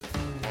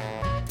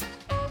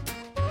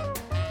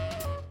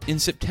In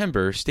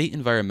September, state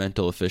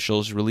environmental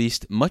officials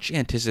released much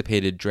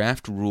anticipated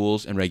draft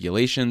rules and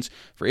regulations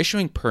for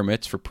issuing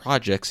permits for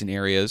projects in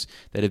areas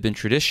that have been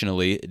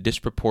traditionally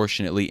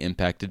disproportionately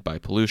impacted by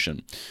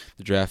pollution.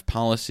 The draft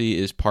policy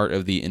is part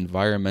of the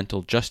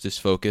environmental justice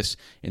focus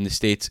in the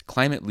state's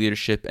Climate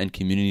Leadership and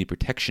Community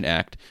Protection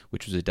Act,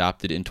 which was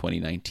adopted in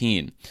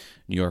 2019.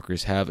 New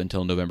Yorkers have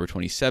until November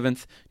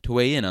 27th to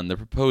weigh in on the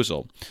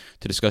proposal.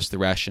 To discuss the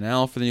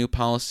rationale for the new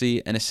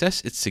policy and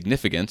assess its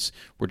significance,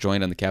 we're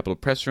joined on the Capitol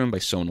Press Room by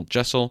Sonal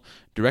Jessel,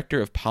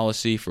 Director of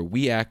Policy for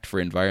We Act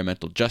for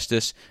Environmental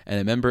Justice and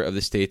a member of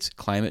the state's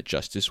Climate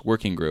Justice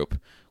Working Group.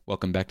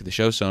 Welcome back to the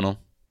show, Sonal.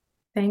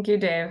 Thank you,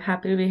 Dave.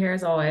 Happy to be here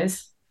as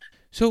always.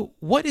 So,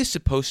 what is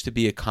supposed to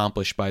be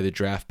accomplished by the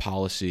draft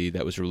policy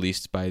that was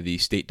released by the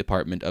State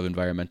Department of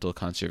Environmental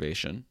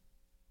Conservation?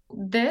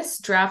 This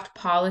draft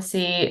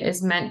policy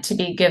is meant to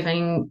be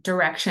giving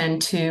direction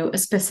to a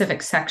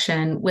specific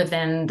section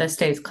within the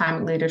state's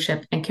Climate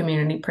Leadership and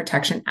Community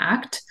Protection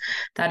Act.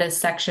 That is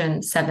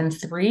Section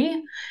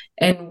 7.3,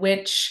 in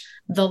which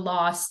the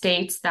law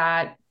states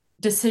that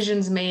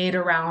decisions made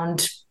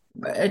around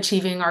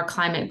achieving our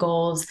climate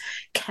goals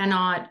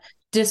cannot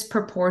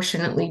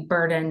disproportionately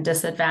burden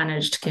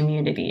disadvantaged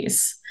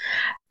communities.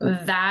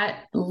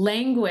 That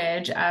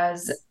language,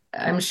 as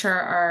I'm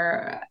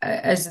sure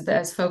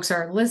as folks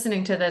are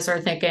listening to this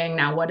are thinking,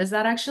 now, what does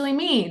that actually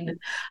mean?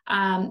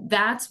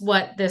 That's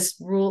what this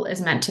rule is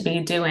meant to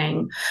be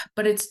doing.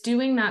 But it's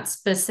doing that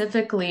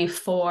specifically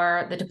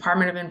for the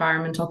Department of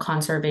Environmental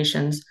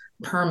Conservation's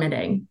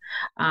permitting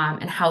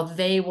and how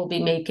they will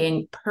be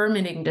making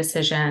permitting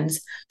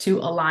decisions to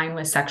align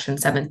with Section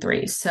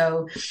 7.3.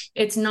 So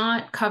it's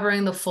not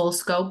covering the full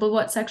scope of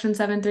what Section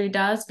 7.3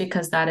 does,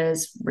 because that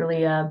is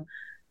really a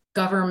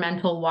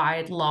governmental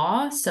wide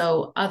law.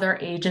 So other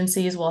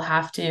agencies will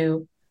have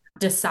to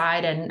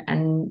decide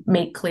and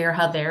make clear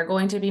how they're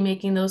going to be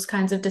making those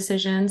kinds of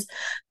decisions.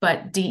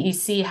 But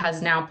DEC has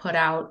now put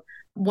out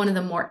one of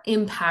the more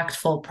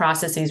impactful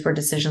processes where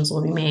decisions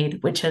will be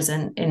made, which is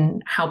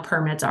in how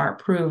permits are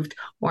approved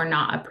or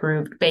not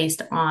approved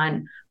based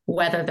on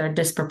whether they're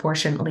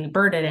disproportionately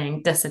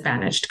burdening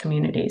disadvantaged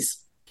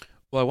communities.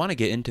 Well, I want to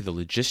get into the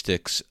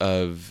logistics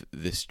of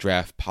this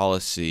draft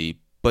policy.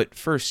 But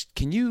first,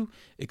 can you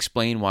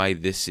explain why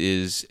this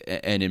is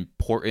an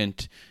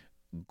important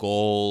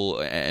goal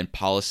and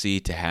policy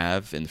to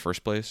have in the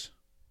first place?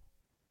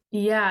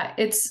 Yeah,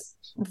 it's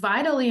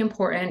vitally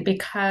important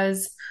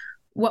because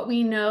what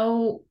we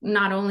know,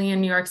 not only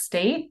in New York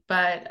State,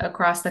 but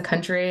across the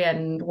country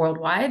and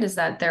worldwide, is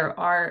that there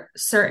are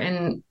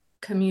certain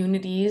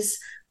communities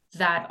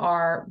that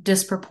are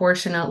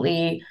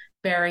disproportionately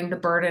bearing the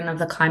burden of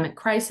the climate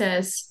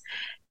crisis.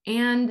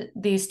 And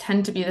these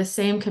tend to be the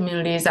same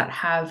communities that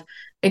have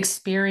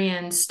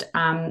experienced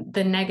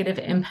the negative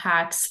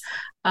impacts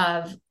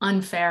of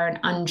unfair and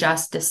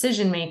unjust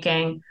decision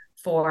making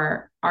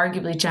for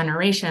arguably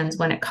generations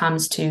when it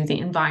comes to the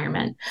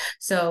environment.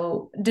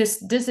 So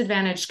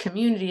disadvantaged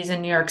communities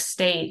in New York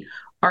State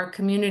are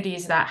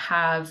communities that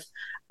have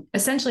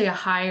essentially a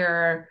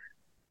higher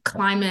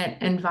climate,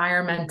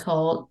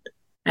 environmental,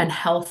 and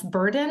health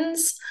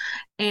burdens.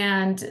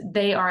 And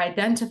they are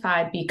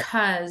identified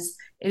because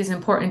it is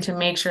important to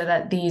make sure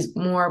that these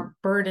more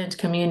burdened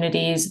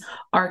communities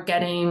are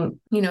getting,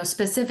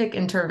 specific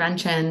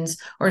interventions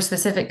or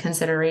specific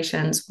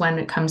considerations when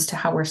it comes to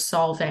how we're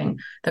solving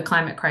the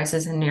climate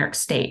crisis in New York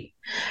State.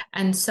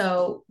 And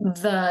so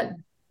the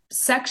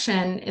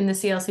section in the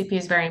CLCP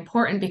is very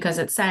important because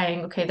it's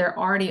saying, okay, there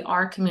already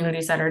are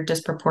communities that are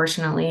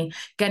disproportionately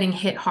getting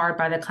hit hard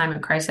by the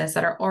climate crisis,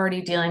 that are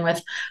already dealing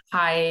with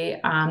high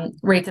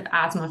rates of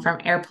asthma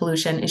from air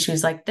pollution,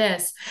 issues like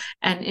this,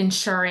 and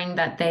ensuring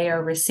that they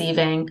are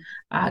receiving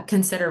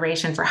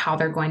consideration for how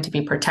they're going to be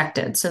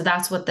protected. So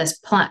that's what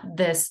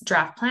this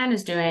draft plan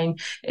is doing,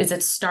 is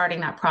it's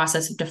starting that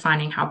process of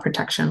defining how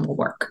protection will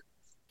work.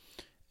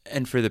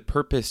 And for the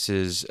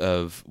purposes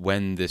of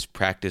when this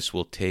practice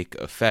will take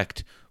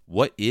effect,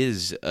 what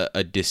is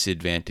a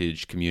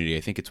disadvantaged community?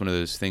 I think it's one of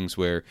those things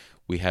where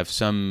we have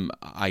some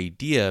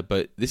idea,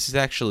 but this is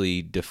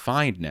actually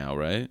defined now,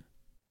 right?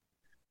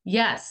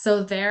 Yes.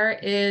 So there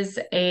is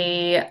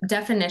a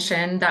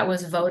definition that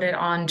was voted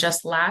on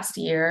just last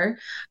year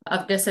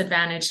of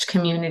disadvantaged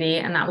community,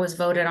 and that was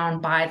voted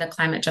on by the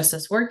Climate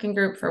Justice Working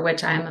Group, for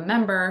which I am a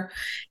member.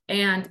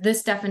 And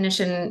this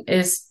definition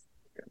is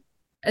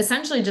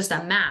essentially just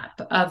a map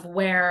of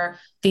where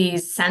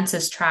these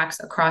census tracts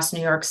across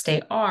New York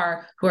State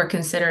are, who are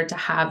considered to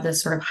have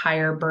this sort of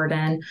higher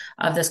burden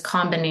of this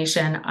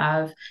combination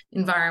of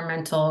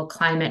environmental,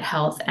 climate,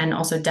 health, and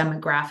also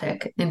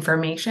demographic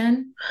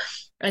information.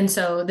 And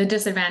so the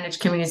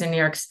disadvantaged communities in New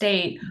York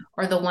State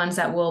are the ones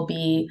that will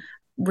be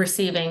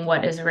receiving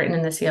what is written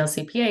in the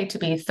CLCPA to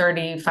be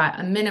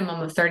a minimum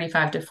of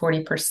 35 to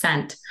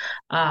 40%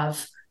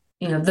 of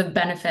the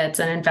benefits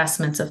and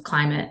investments of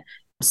climate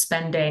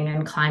spending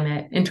and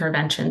climate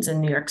interventions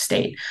in New York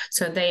State.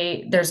 So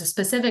there's a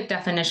specific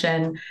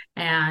definition,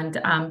 and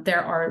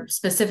there are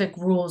specific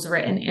rules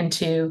written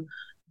into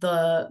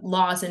the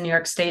laws in New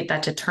York State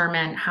that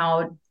determine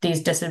how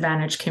these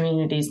disadvantaged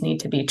communities need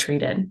to be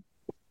treated.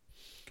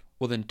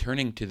 Well, then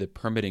turning to the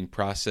permitting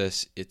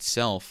process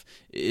itself,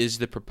 is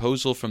the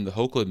proposal from the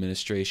Hochul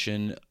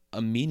administration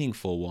a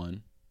meaningful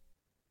one?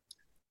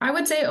 I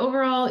would say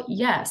overall,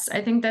 yes.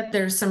 I think that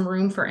there's some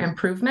room for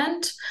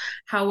improvement.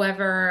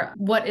 However,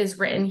 what is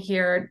written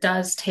here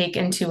does take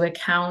into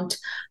account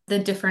the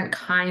different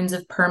kinds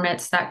of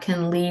permits that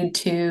can lead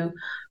to,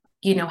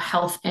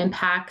 health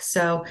impacts.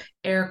 So,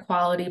 air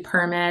quality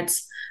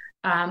permits,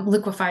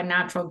 liquefied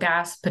natural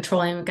gas,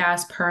 petroleum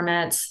gas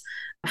permits,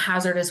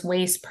 hazardous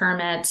waste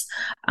permits.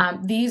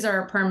 These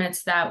are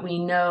permits that we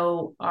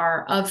know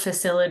are of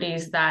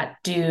facilities that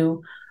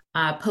do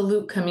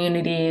pollute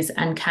communities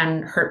and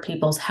can hurt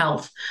people's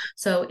health.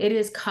 So it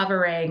is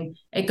covering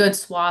a good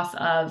swath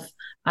of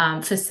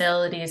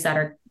facilities that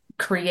are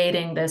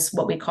creating this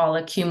what we call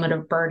a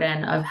cumulative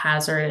burden of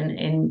hazard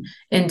in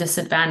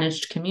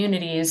disadvantaged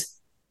communities.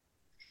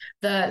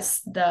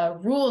 The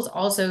rules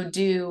also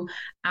do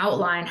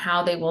outline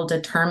how they will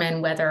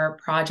determine whether a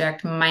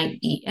project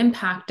might be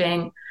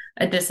impacting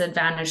a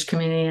disadvantaged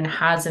community, and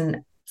has a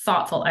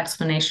thoughtful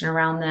explanation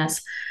around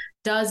this.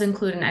 Does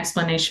include an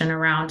explanation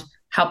around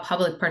how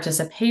public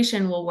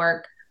participation will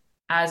work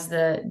as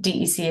the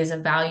DEC is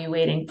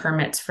evaluating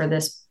permits for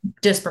this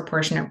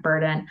disproportionate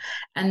burden.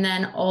 And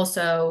then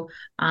also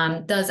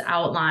does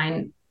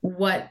outline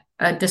what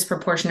a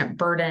disproportionate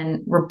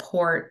burden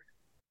report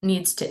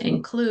needs to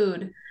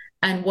include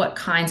and what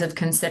kinds of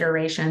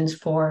considerations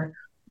for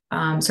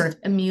sort of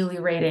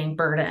ameliorating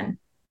burden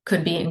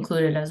could be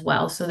included as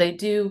well. So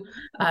the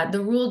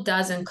rule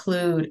does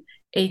include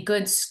a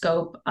good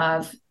scope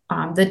of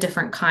the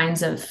different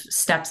kinds of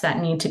steps that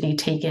need to be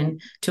taken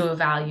to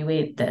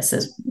evaluate this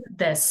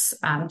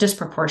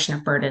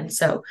disproportionate burden.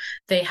 So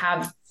they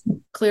have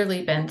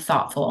clearly been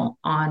thoughtful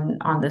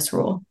on this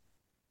rule.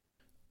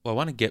 Well, I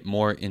want to get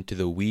more into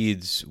the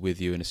weeds with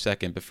you in a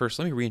second, but first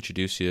let me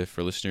reintroduce you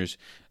for listeners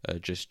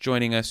just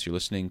joining us. You're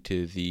listening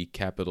to the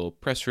Capitol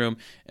Press Room,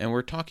 and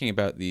we're talking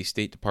about the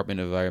State Department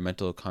of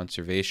Environmental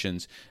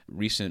Conservation's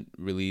recent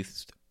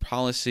released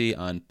policy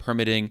on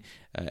permitting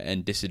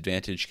and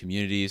disadvantaged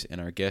communities. And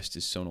our guest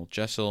is Sonal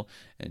Jessel,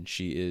 and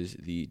she is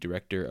the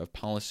Director of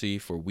Policy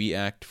for We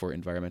Act for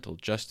Environmental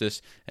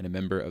Justice and a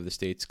member of the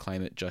state's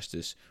Climate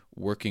Justice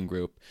Working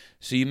Group.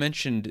 So you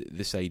mentioned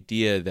this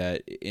idea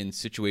that in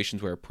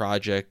situations where a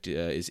project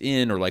is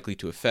in or likely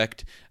to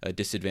affect a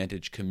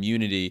disadvantaged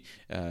community,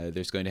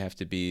 there's going to have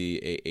to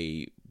be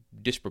a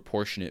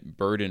disproportionate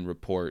burden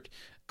report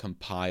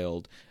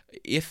compiled.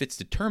 If it's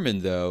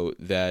determined, though,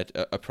 that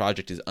a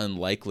project is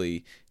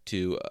unlikely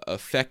to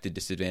affect a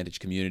disadvantaged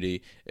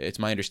community, it's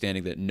my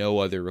understanding that no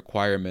other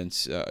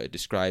requirements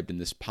described in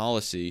this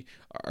policy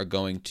are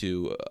going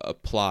to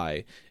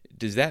apply.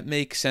 Does that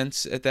make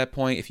sense at that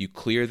point? If you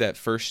clear that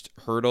first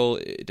hurdle,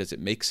 does it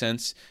make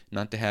sense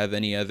not to have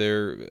any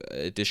other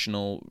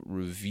additional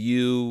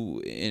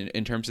review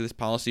in terms of this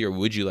policy? Or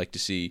would you like to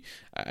see,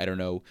 I don't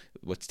know,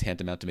 what's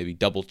tantamount to maybe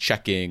double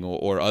checking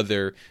or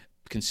other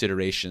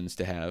considerations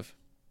to have?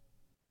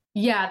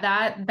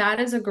 Yeah, that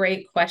is a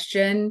great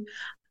question.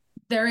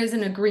 There is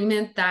an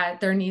agreement that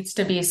there needs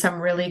to be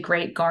some really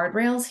great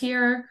guardrails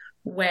here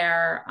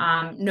where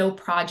no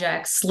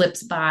project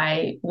slips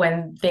by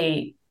when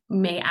they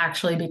may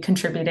actually be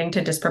contributing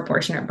to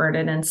disproportionate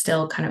burden and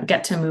still kind of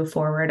get to move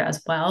forward as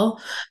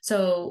well.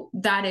 So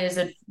that is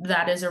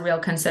a real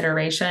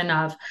consideration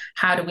of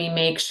how do we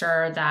make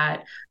sure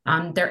that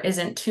there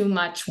isn't too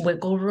much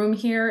wiggle room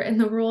here in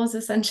the rules,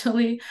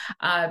 essentially,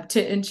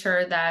 to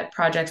ensure that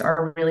projects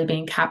are really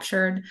being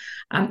captured.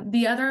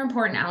 The other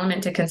important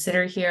element to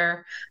consider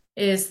here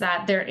is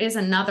that there is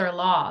another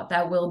law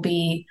that will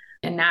be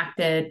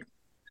enacted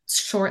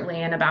shortly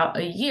in about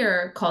a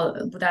year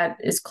that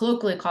is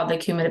colloquially called the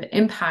Cumulative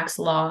Impacts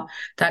Law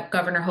that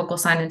Governor Hochul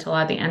signed into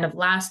law at the end of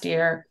last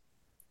year.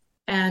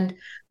 And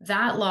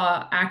that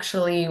law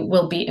actually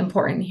will be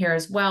important here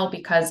as well,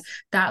 because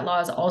that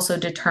law is also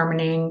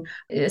determining,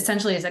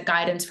 essentially as a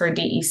guidance for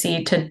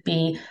DEC to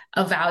be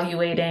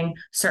evaluating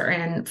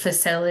certain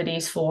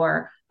facilities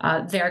for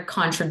their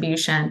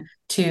contribution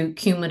to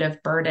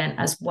cumulative burden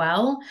as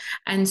well.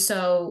 And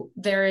so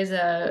there is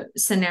a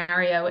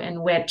scenario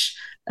in which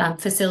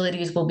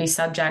facilities will be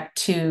subject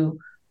to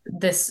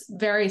this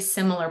very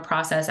similar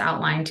process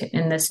outlined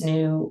in this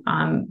new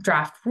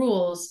draft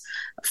rules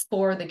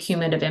for the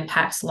cumulative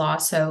impacts law.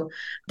 So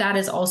that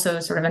is also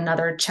sort of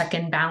another check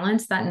and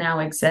balance that now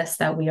exists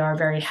that we are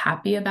very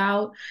happy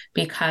about,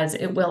 because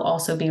it will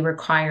also be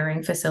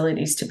requiring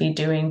facilities to be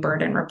doing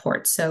burden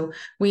reports. So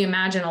we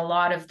imagine a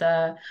lot of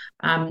the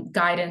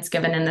guidance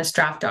given in this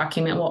draft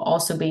document will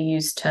also be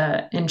used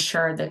to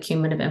ensure the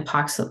cumulative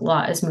impacts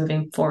law is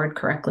moving forward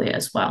correctly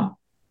as well.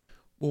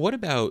 Well, what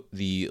about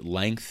the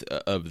length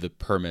of the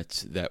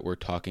permits that we're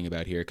talking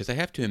about here? Because I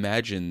have to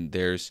imagine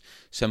there's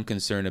some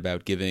concern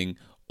about giving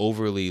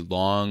overly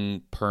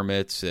long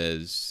permits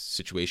as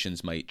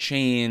situations might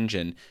change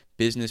and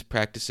business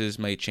practices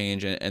might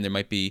change, and there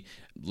might be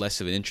less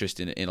of an interest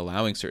in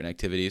allowing certain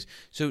activities.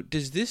 So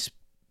does this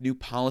new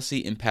policy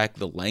impact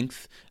the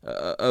length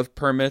of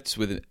permits,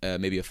 with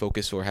maybe a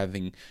focus or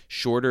having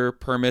shorter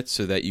permits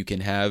so that you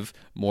can have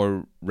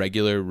more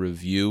regular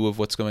review of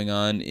what's going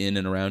on in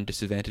and around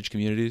disadvantaged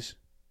communities?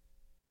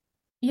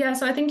 Yeah,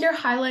 so I think you're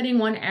highlighting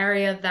one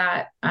area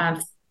that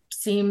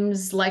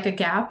seems like a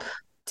gap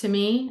to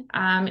me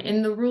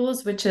in the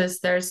rules, which is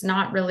there's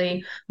not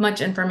really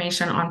much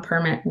information on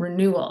permit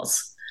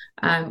renewals,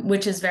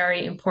 which is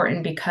very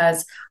important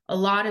because a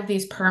lot of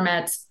these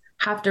permits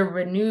have to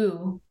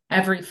renew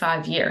every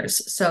 5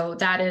 years. So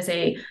that is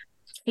a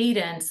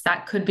cadence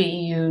that could be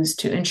used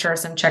to ensure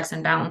some checks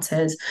and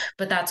balances,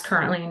 but that's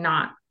currently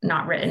not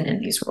written in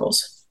these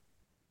rules.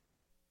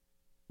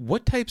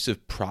 What types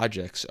of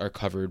projects are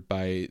covered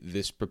by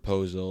this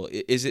proposal?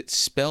 Is it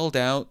spelled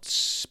out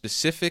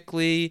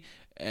specifically?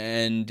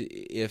 And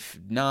if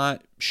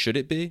not, should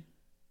it be?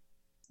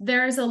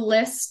 There's a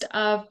list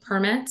of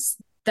permits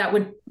that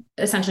would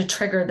essentially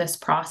trigger this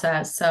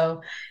process.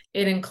 So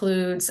it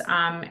includes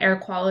air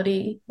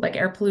quality, like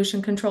air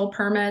pollution control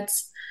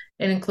permits.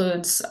 It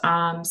includes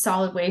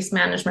solid waste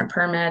management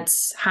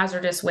permits,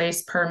 hazardous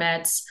waste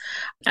permits,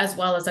 as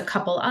well as a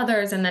couple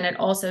others. And then it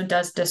also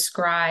does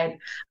describe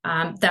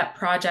that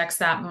projects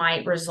that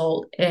might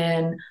result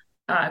in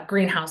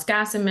greenhouse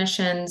gas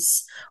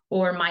emissions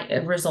or might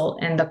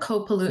result in the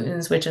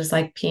co-pollutants, which is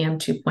like PM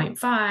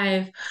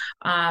 2.5,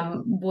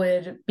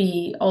 would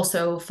be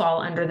also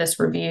fall under this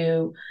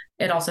review.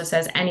 It also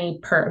says any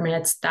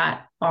permits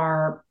that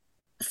are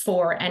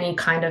for any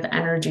kind of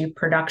energy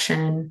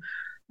production,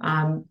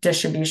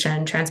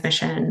 distribution,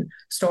 transmission,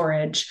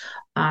 storage,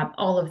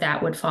 all of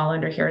that would fall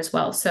under here as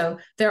well. So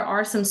there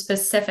are some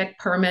specific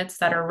permits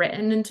that are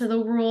written into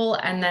the rule,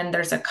 and then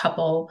there's a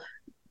couple,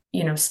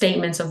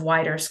 statements of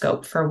wider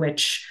scope for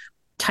which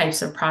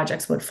types of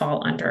projects would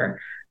fall under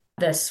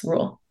this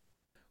rule.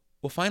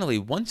 Well, finally,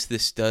 once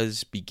this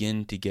does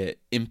begin to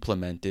get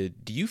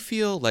implemented, do you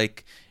feel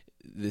like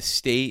the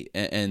state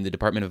and the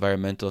Department of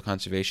Environmental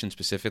Conservation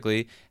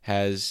specifically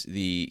has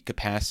the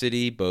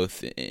capacity,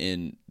 both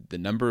in the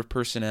number of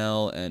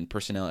personnel and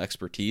personnel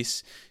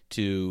expertise,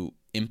 to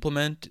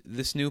implement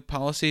this new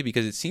policy?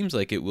 Because it seems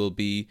like it will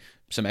be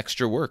some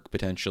extra work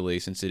potentially,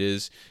 since it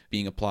is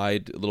being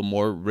applied a little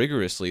more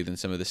rigorously than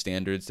some of the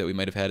standards that we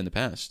might have had in the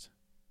past.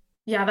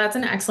 Yeah, that's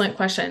an excellent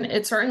question.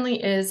 It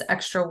certainly is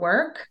extra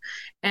work.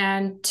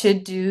 And to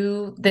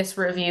do this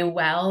review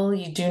well,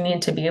 you do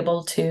need to be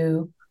able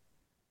to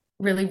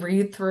really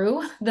read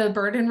through the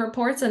burden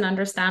reports and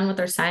understand what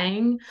they're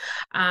saying,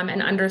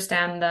 and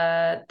understand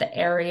the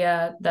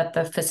area that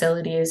the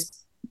facility is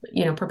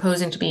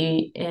proposing to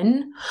be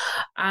in.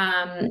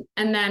 And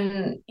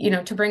then,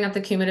 to bring up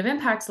the cumulative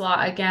impacts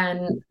law,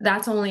 again,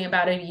 that's only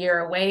about a year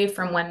away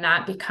from when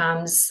that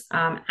becomes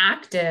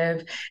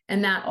active.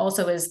 And that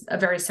also is a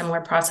very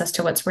similar process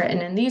to what's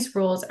written in these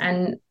rules,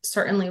 and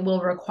certainly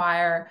will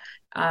require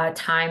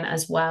time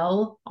as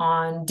well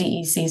on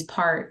DEC's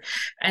part.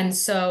 And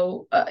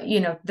so,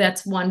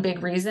 that's one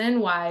big reason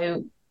why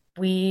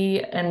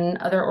we and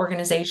other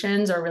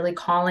organizations are really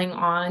calling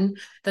on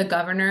the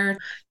governor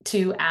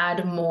to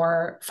add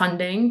more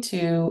funding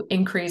to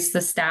increase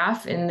the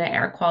staff in the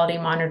air quality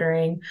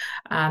monitoring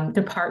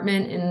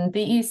department in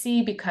the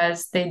EC,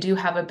 because they do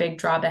have a big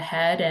job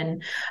ahead.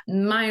 And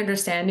my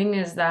understanding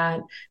is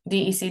that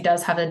the EC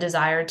does have a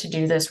desire to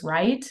do this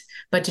right,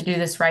 but to do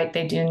this right,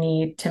 they do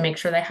need to make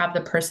sure they have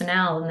the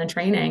personnel and the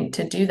training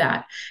to do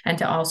that, and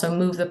to also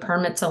move the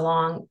permits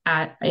along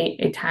at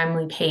a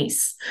timely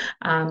pace,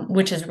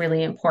 which is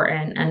really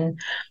important. And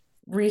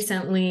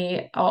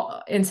recently,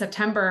 in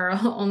September,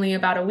 only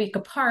about a week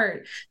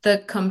apart,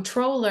 the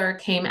comptroller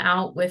came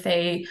out with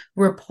a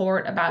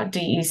report about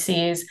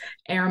DEC's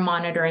air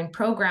monitoring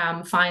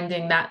program,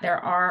 finding that there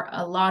are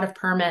a lot of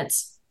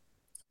permits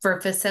for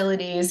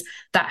facilities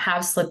that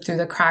have slipped through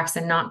the cracks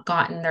and not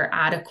gotten their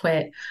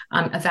adequate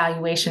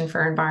evaluation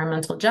for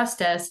environmental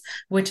justice,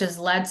 which has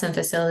led some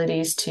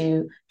facilities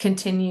to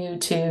continue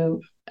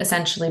to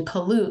essentially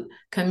pollute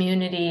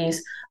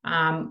communities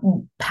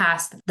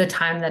past the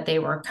time that they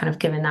were kind of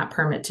given that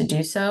permit to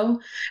do so.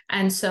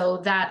 And so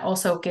that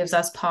also gives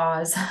us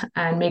pause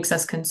and makes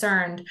us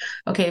concerned.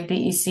 Okay, if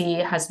the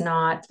EC has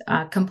not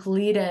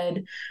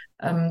completed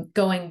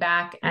going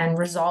back and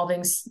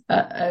resolving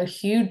a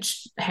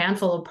huge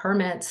handful of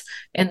permits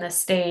in the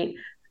state,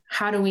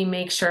 how do we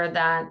make sure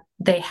that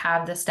they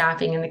have the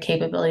staffing and the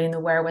capability and the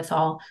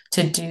wherewithal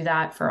to do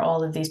that for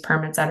all of these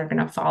permits that are going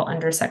to fall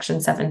under Section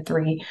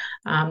 7.3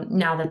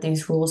 now that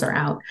these rules are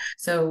out?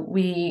 So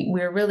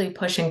we're really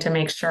pushing to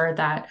make sure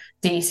that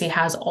DEC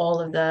has all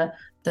of the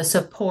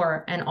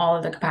support and all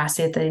of the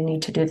capacity that they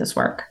need to do this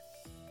work.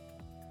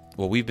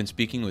 Well, we've been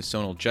speaking with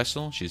Sonal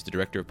Jessel. She's the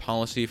Director of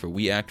Policy for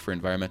We Act for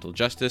Environmental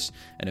Justice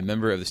and a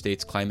member of the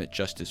state's Climate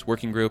Justice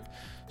Working Group.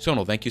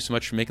 Sonal, thank you so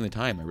much for making the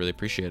time. I really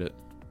appreciate it.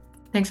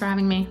 Thanks for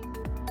having me.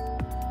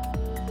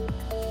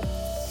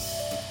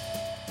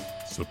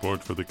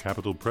 Support for the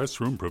Capitol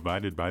Press Room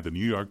provided by the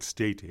New York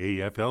State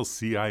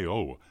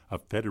AFL-CIO, a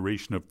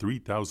federation of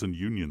 3,000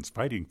 unions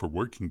fighting for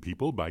working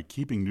people by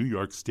keeping New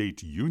York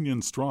State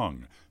union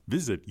strong.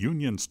 Visit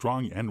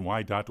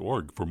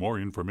unionstrongny.org for more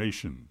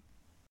information.